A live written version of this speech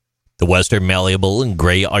The Western Malleable and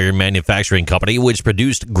Gray Iron Manufacturing Company, which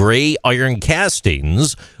produced gray iron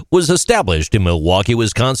castings, was established in Milwaukee,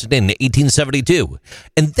 Wisconsin in 1872,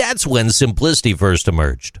 and that's when Simplicity first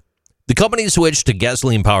emerged. The company switched to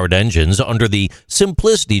gasoline-powered engines under the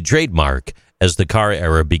Simplicity trademark as the car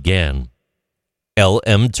era began.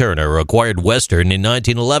 L.M. Turner acquired Western in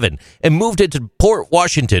 1911 and moved it to Port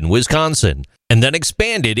Washington, Wisconsin, and then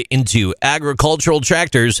expanded into agricultural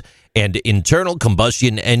tractors and internal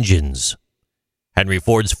combustion engines. Henry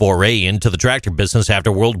Ford's foray into the tractor business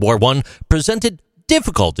after World War I presented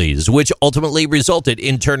difficulties, which ultimately resulted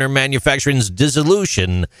in Turner Manufacturing's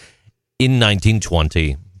dissolution in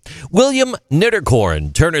 1920. William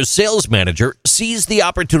Nittercorn, Turner's sales manager, seized the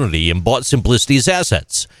opportunity and bought Simplicity's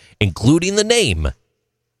assets, including the name.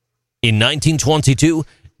 In 1922,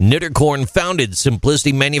 Nittercorn founded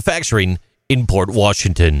Simplicity Manufacturing in Port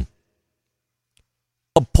Washington.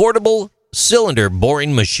 A portable cylinder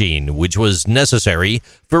boring machine, which was necessary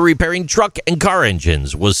for repairing truck and car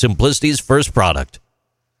engines, was Simplicity's first product.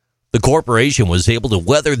 The corporation was able to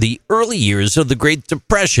weather the early years of the Great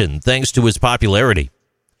Depression thanks to its popularity.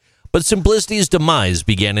 But Simplicity's demise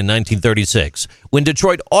began in 1936, when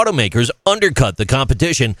Detroit automakers undercut the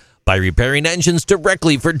competition by repairing engines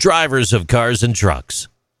directly for drivers of cars and trucks.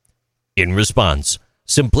 In response,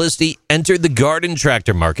 Simplicity entered the garden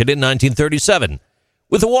tractor market in 1937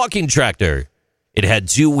 with a walking tractor. It had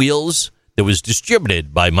two wheels that was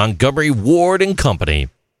distributed by Montgomery Ward and Company.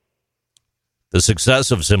 The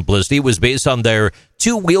success of Simplicity was based on their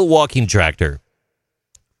two-wheel walking tractor.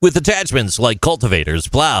 With attachments like cultivators,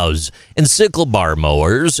 plows, and sickle bar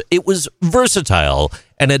mowers, it was versatile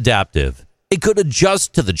and adaptive. It could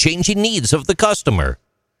adjust to the changing needs of the customer.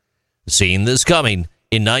 Seeing this coming,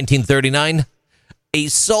 in 1939, a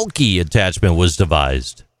sulky attachment was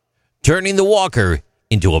devised, turning the walker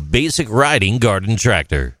into a basic riding garden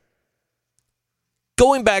tractor.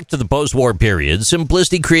 Going back to the post-war period,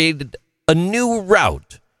 Simplicity created a new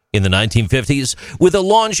route in the 1950s with the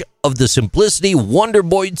launch of the Simplicity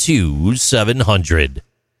Wonderboy 2 700.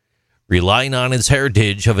 Relying on its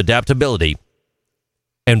heritage of adaptability,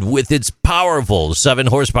 and with its powerful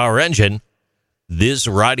 7-horsepower engine, this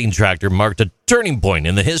riding tractor marked a turning point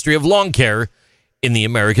in the history of lawn care in the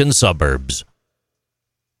American suburbs.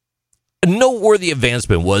 A noteworthy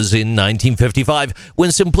advancement was in 1955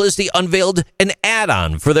 when Simplicity unveiled an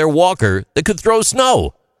add-on for their walker that could throw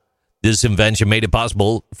snow. This invention made it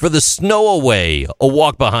possible for the Snow-A-Way, a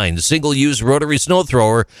walk-behind single-use rotary snow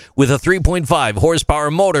thrower with a 3.5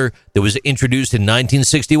 horsepower motor that was introduced in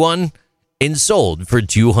 1961 and sold for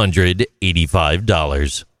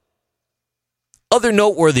 $285. Other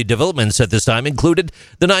noteworthy developments at this time included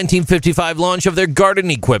the 1955 launch of their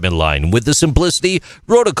garden equipment line with the Simplicity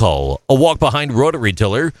Roticle, a walk-behind rotary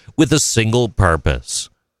tiller with a single purpose.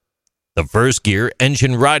 The first gear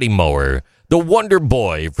engine riding mower, the Wonder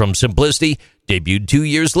Boy from Simplicity, debuted 2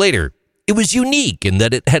 years later. It was unique in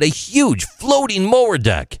that it had a huge floating mower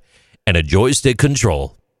deck and a joystick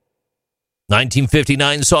control.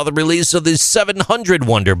 1959 saw the release of the 700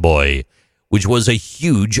 Wonder Boy, which was a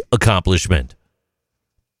huge accomplishment.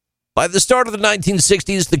 By the start of the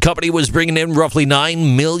 1960s, the company was bringing in roughly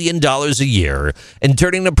 $9 million a year and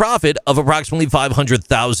turning a profit of approximately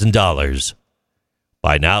 $500,000.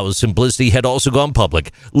 By now, Simplicity had also gone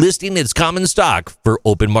public, listing its common stock for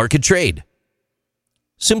open market trade.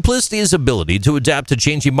 Simplicity's ability to adapt to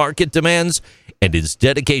changing market demands and its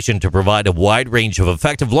dedication to provide a wide range of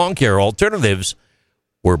effective lawn care alternatives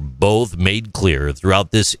were both made clear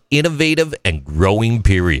throughout this innovative and growing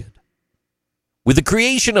period. With the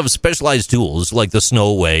creation of specialized tools like the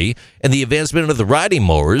Snow-A-Way and the advancement of the riding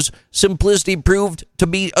mowers, Simplicity proved to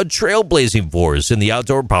be a trailblazing force in the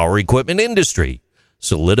outdoor power equipment industry,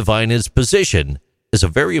 solidifying its position as a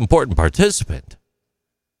very important participant.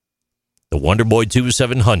 The Wonderboy 2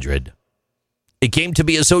 700. It came to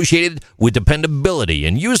be associated with dependability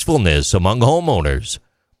and usefulness among homeowners.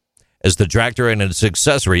 As the tractor and its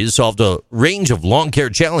accessories solved a range of lawn care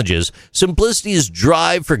challenges, Simplicity's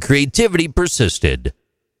drive for creativity persisted.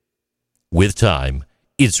 With time,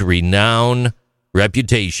 its renowned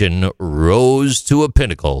reputation rose to a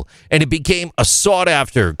pinnacle, and it became a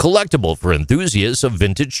sought-after collectible for enthusiasts of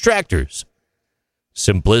vintage tractors.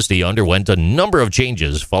 Simplicity underwent a number of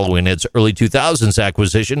changes following its early 2000s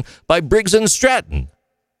acquisition by Briggs & Stratton,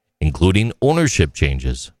 including ownership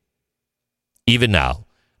changes. Even now,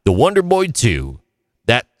 the Wonderboy 2,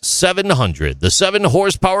 that 700, the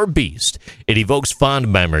 7-horsepower beast, it evokes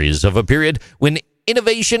fond memories of a period when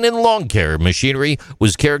innovation in lawn care machinery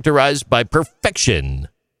was characterized by perfection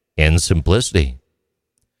and simplicity.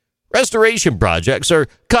 Restoration projects are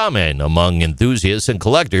common among enthusiasts and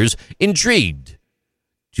collectors intrigued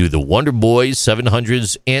to the Wonder Boy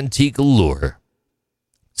 700's antique allure,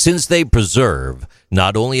 since they preserve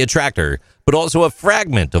not only a tractor, but also a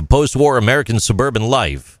fragment of post-war American suburban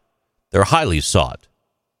life. They're highly sought.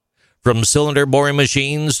 From cylinder boring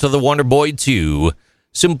machines to the Wonder Boy 2,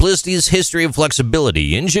 Simplicity's history of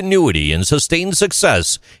flexibility, ingenuity, and sustained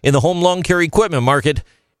success in the home lawn care equipment market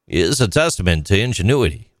is a testament to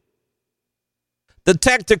ingenuity. The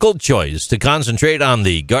tactical choice to concentrate on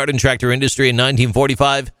the garden tractor industry in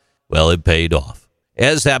 1945, well, it paid off.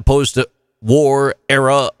 As that post-war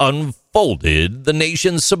era unfolded, the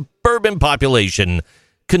nation's suburban population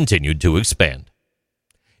continued to expand.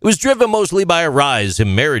 It was driven mostly by a rise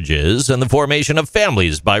in marriages and the formation of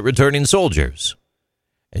families by returning soldiers.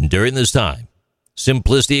 And during this time,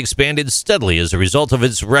 Simplicity expanded steadily as a result of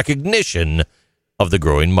its recognition of the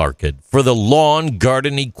growing market for the lawn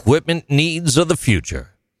garden equipment needs of the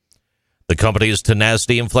future. The company's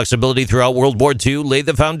tenacity and flexibility throughout World War II laid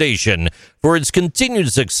the foundation for its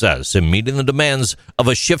continued success in meeting the demands of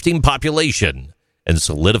a shifting population and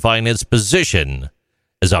solidifying its position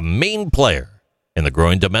as a main player in the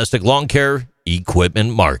growing domestic lawn care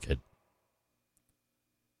equipment market.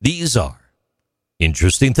 These are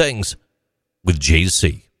Interesting Things with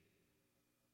JC.